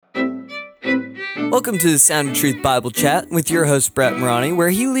Welcome to the Sound of Truth Bible Chat with your host, Brett Morani, where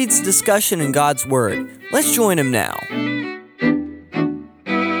he leads discussion in God's Word. Let's join him now.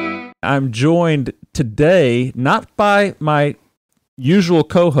 I'm joined today not by my usual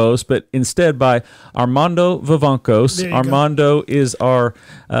co-host, but instead by Armando Vivancos. Armando is our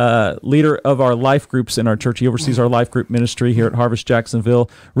leader of our life groups in our church. He oversees our life group ministry here at Harvest Jacksonville.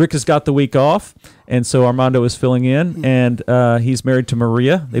 Rick has got the week off, and so Armando is filling in, and he's married to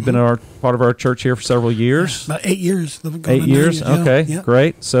Maria. They've been part of our church here for several years. About 8 years. 8 years? Okay, yeah.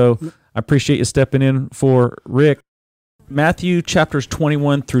 Great. So I appreciate you stepping in for Rick. Matthew chapters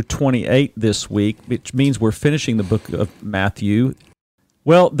 21 through 28 this week, which means we're finishing the book of Matthew.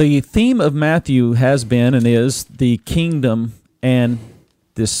 Well, the theme of Matthew has been and is the kingdom and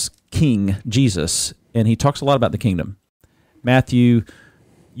this king, Jesus, and he talks a lot about the kingdom. Matthew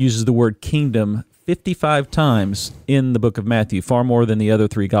uses the word kingdom 55 times in the book of Matthew, far more than the other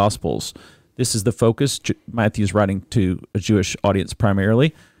three Gospels. This is the focus. Matthew's writing to a Jewish audience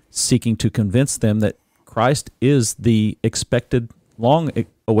primarily, seeking to convince them that Christ is the expected,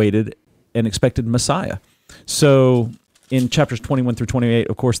 long-awaited, and expected Messiah. So in chapters 21 through 28,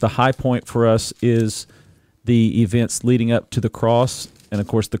 of course, the high point for us is the events leading up to the cross, and of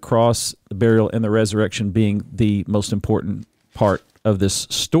course, the cross, the burial, and the resurrection being the most important part of this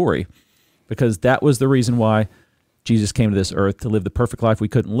story, because that was the reason why Jesus came to this earth, to live the perfect life we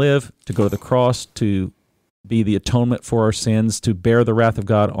couldn't live, to go to the cross, to be the atonement for our sins, to bear the wrath of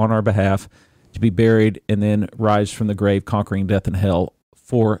God on our behalf, to be buried, and then rise from the grave, conquering death and hell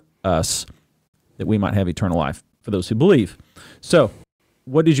for us, that we might have eternal life, for those who believe. So,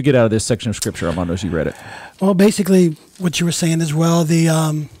 what did you get out of this section of Scripture, Armando, as you read it? Well, basically, what you were saying as well,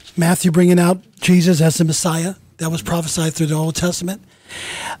 the Matthew bringing out Jesus as the Messiah that was prophesied through the Old Testament,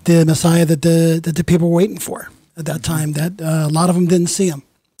 the Messiah that the people were waiting for at that time. That a lot of them didn't see him,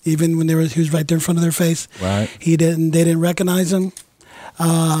 even when he was right there in front of their face. Right. They didn't recognize him.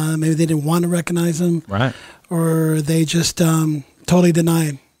 Maybe they didn't want to recognize him. Right. Or they just totally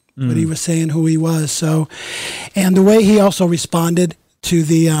denied what he was saying, who he was. So, and the way he also responded to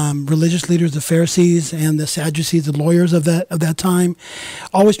the religious leaders, the Pharisees and the Sadducees, the lawyers of that time,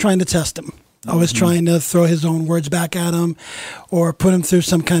 always trying to test him, always trying to throw his own words back at him, or put him through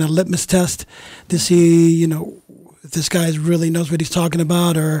some kind of litmus test to see, if this guy really knows what he's talking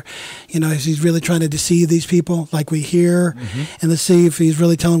about, or, if he's really trying to deceive these people like we hear, and let's see if he's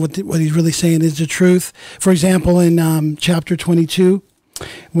really telling what he's really saying is the truth. For example, in chapter 22,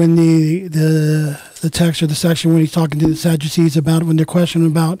 when the text or the section when he's talking to the Sadducees about when they're questioning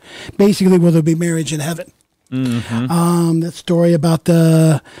about basically will there be marriage in heaven. That story about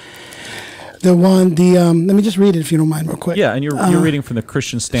let me just read it if you don't mind real quick. Yeah, and you're reading from the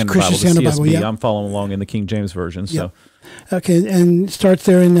Christian Standard Bible, the CSB. Bible, yeah. I'm following along in the King James Version. So, okay, and it starts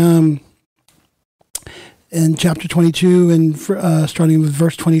there in chapter 22 and starting with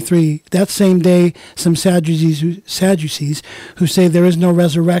verse 23. That same day, some Sadducees who say there is no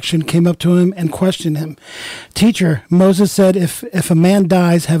resurrection came up to him and questioned him. Teacher, Moses said if a man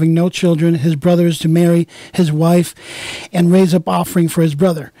dies having no children, his brother is to marry his wife and raise up offspring for his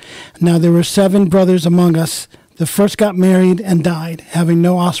brother. Now there were 7 brothers among us. The first got married and died, having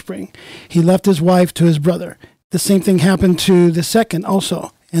no offspring. He left his wife to his brother. The same thing happened to the second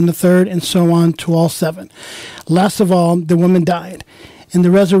also, and the third, and so on to all 7. Last of all, the woman died. In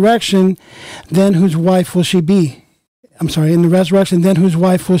the resurrection, then whose wife will she be? In the resurrection, then whose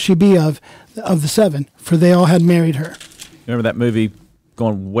wife will she be of the 7? For they all had married her. Remember that movie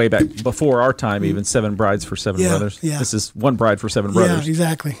going way back before our time, even 7 brides for 7 brothers? Yeah. This is 1 bride for 7 brothers. Yeah,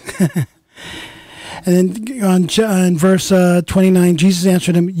 exactly. And then on verse 29, Jesus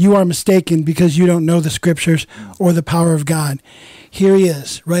answered him, "You are mistaken because you don't know the Scriptures or the power of God." Here he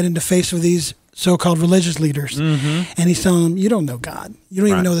is, right in the face of these so-called religious leaders. And he's telling them, you don't know God. You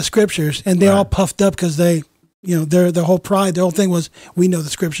don't even know the Scriptures. And they're all puffed up because they, their whole pride, their whole thing was, we know the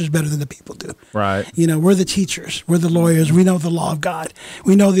Scriptures better than the people do. Right. We're the teachers. We're the lawyers. We know the law of God.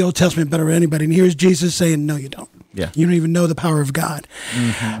 We know the Old Testament better than anybody. And here's Jesus saying, no, you don't. Yeah. You don't even know the power of God.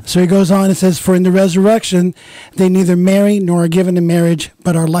 So he goes on and says, for in the resurrection, they neither marry nor are given in marriage,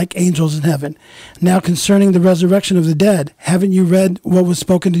 but are like angels in heaven. Now concerning the resurrection of the dead, haven't you read what was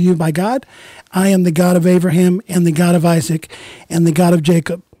spoken to you by God? I am the God of Abraham and the God of Isaac and the God of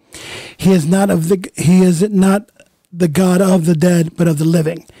Jacob. He is not the God of the dead, but of the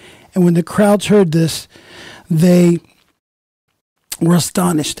living. And when the crowds heard this, they were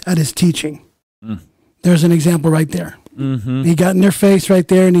astonished at his teaching. There's an example right there. He got in their face right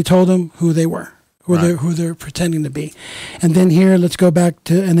there, and he told them who they were, who they're pretending to be. And then here, let's go back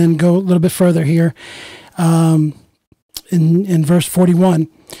to, and then go a little bit further here. in verse 41,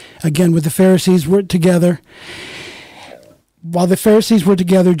 again, with the Pharisees were together. While the Pharisees were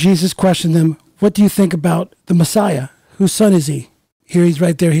together, Jesus questioned them, "What do you think about the Messiah? Whose son is he?" Here he's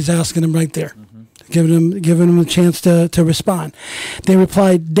right there. He's asking them right there, giving them a chance to respond. They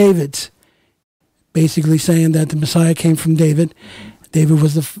replied, "David's," basically saying that the Messiah came from David. David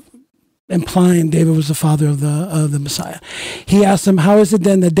was implying David was the father of the Messiah. He asked them, "How is it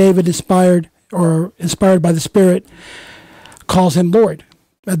then that David, inspired by the Spirit, calls him Lord?"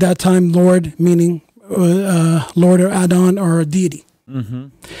 At that time, Lord meaning Lord or Adon or a deity. Mm-hmm.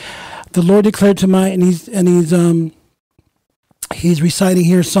 The Lord declared to my, and he's reciting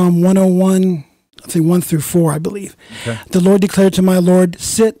here Psalm 101, I think 1-4, I believe. Okay. The Lord declared to my Lord,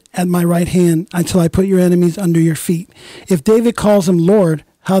 "Sit at my right hand until I put your enemies under your feet." If David calls him Lord,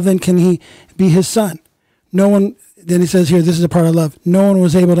 how then can he be his son? No one, then he says here, this is the part I love, no one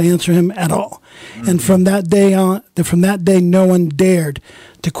was able to answer him at all. Mm-hmm. And from that day, no one dared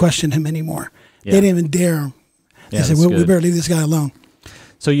to question him anymore. Yeah. They didn't even dare him. They said, we better leave this guy alone.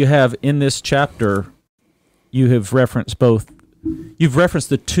 So you have in this chapter, you've referenced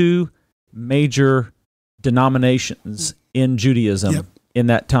the two major denominations in Judaism in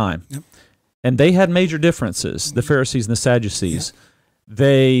that time. Yep. And they had major differences, the Pharisees and the Sadducees. Yep.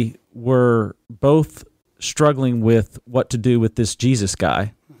 They were both struggling with what to do with this Jesus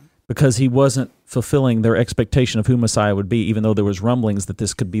guy because he wasn't fulfilling their expectation of who Messiah would be, even though there was rumblings that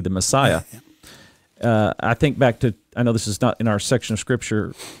this could be the Messiah. Yeah. I think back to, I know this is not in our section of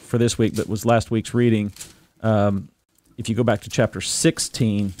Scripture for this week, but was last week's reading. If you go back to chapter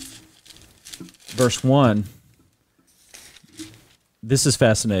 16, verse 1, this is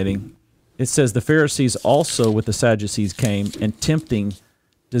fascinating. It says, "The Pharisees also with the Sadducees came, and tempting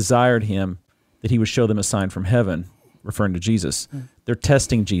desired him that he would show them a sign from heaven," referring to Jesus. They're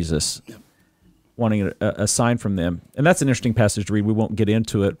testing Jesus, wanting a sign from them. And that's an interesting passage to read. We won't get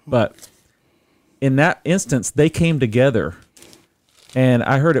into it. But in that instance, they came together. And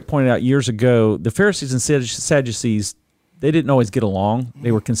I heard it pointed out years ago, the Pharisees and Sadducees, they didn't always get along.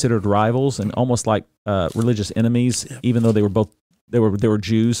 They were considered rivals and almost like religious enemies, even though they were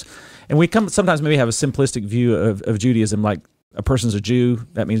Jews. And we sometimes maybe have a simplistic view of Judaism, like a person's a Jew,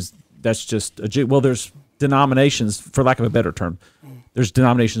 that means that's just a Jew. Well, there's denominations, for lack of a better term, there's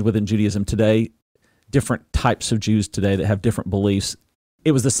denominations within Judaism today, different types of Jews today that have different beliefs.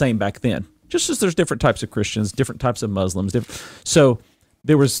 It was the same back then. Just as there's different types of Christians, different types of Muslims. So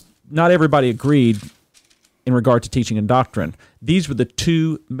there was, not everybody agreed in regard to teaching and doctrine. These were the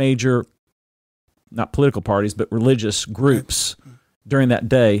two major, not political parties, but religious groups during that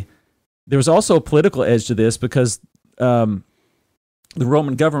day. There was also a political edge to this because the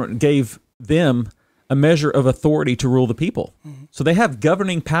Roman government gave them a measure of authority to rule the people. Mm-hmm. So they have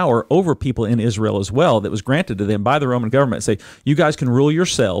governing power over people in Israel as well that was granted to them by the Roman government. Say, you guys can rule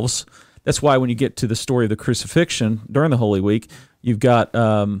yourselves. That's why when you get to the story of the crucifixion during the Holy Week, you've got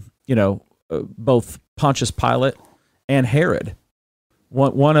both Pontius Pilate and Herod.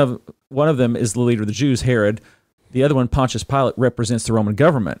 One of them is the leader of the Jews, Herod. The other one, Pontius Pilate, represents the Roman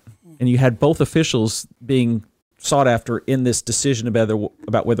government. And you had both officials being sought after in this decision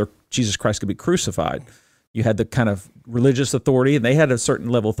about whether Jesus Christ could be crucified. You had the kind of religious authority, and they had a certain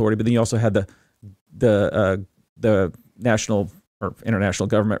level of authority, but then you also had the national or international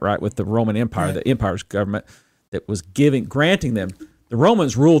government, right, with the Roman Empire, right. The empire's government that was granting them. The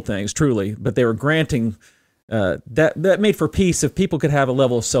Romans ruled things, truly, but they were granting, that made for peace if people could have a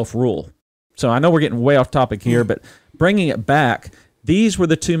level of self-rule. So I know we're getting way off topic here, but bringing it back, these were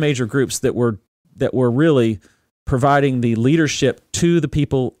the two major groups that were really providing the leadership to the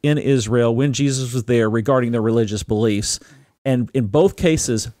people in Israel when Jesus was there regarding their religious beliefs. And in both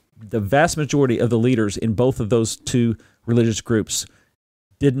cases, the vast majority of the leaders in both of those two religious groups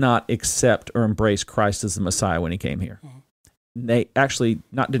did not accept or embrace Christ as the Messiah when he came here. Mm-hmm. They actually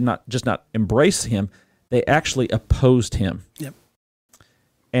did not embrace him, they actually opposed him. Yep.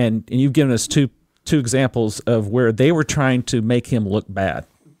 And you've given us two examples of where they were trying to make him look bad.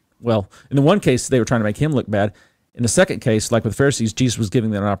 Well, in the one case, they were trying to make him look bad. In the second case, like with the Pharisees, Jesus was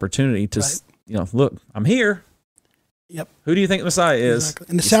giving them an opportunity to, look, I'm here. Yep. Who do you think the Messiah is? Exactly.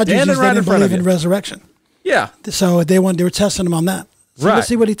 And the Sadducees didn't believe in resurrection. Yeah. So they were testing him on that. So let's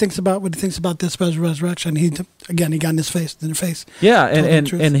see what he thinks about this resurrection. He got in their face. Yeah,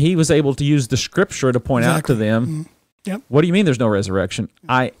 and he was able to use the scripture to point out to them. Mm-hmm. Yep. What do you mean there's no resurrection?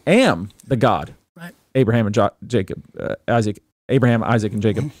 I am the God. Right. Abraham, Isaac, and Jacob.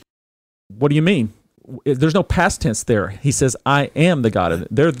 Mm-hmm. What do you mean? There's no past tense there. He says, I am the God of it.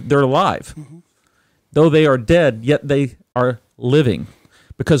 They're alive. Mm-hmm. Though they are dead, yet they are living,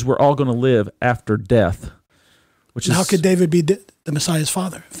 because we're all going to live after death. Which And is how could David be the Messiah's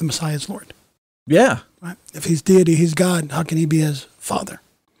father if the Messiah is Lord? Yeah. Right? If he's deity, he's God. How can he be his father?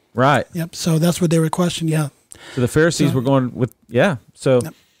 Right. Yep. So that's what they were questioning. Yeah. So the Pharisees were going with, So,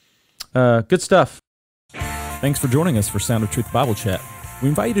 good stuff. Thanks for joining us for Sound of Truth Bible Chat. We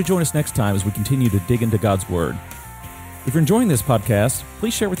invite you to join us next time as we continue to dig into God's Word. If you're enjoying this podcast,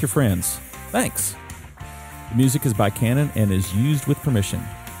 please share with your friends. Thanks. The music is by Canon and is used with permission.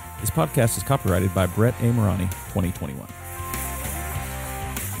 This podcast is copyrighted by Brett A. Morani, 2021.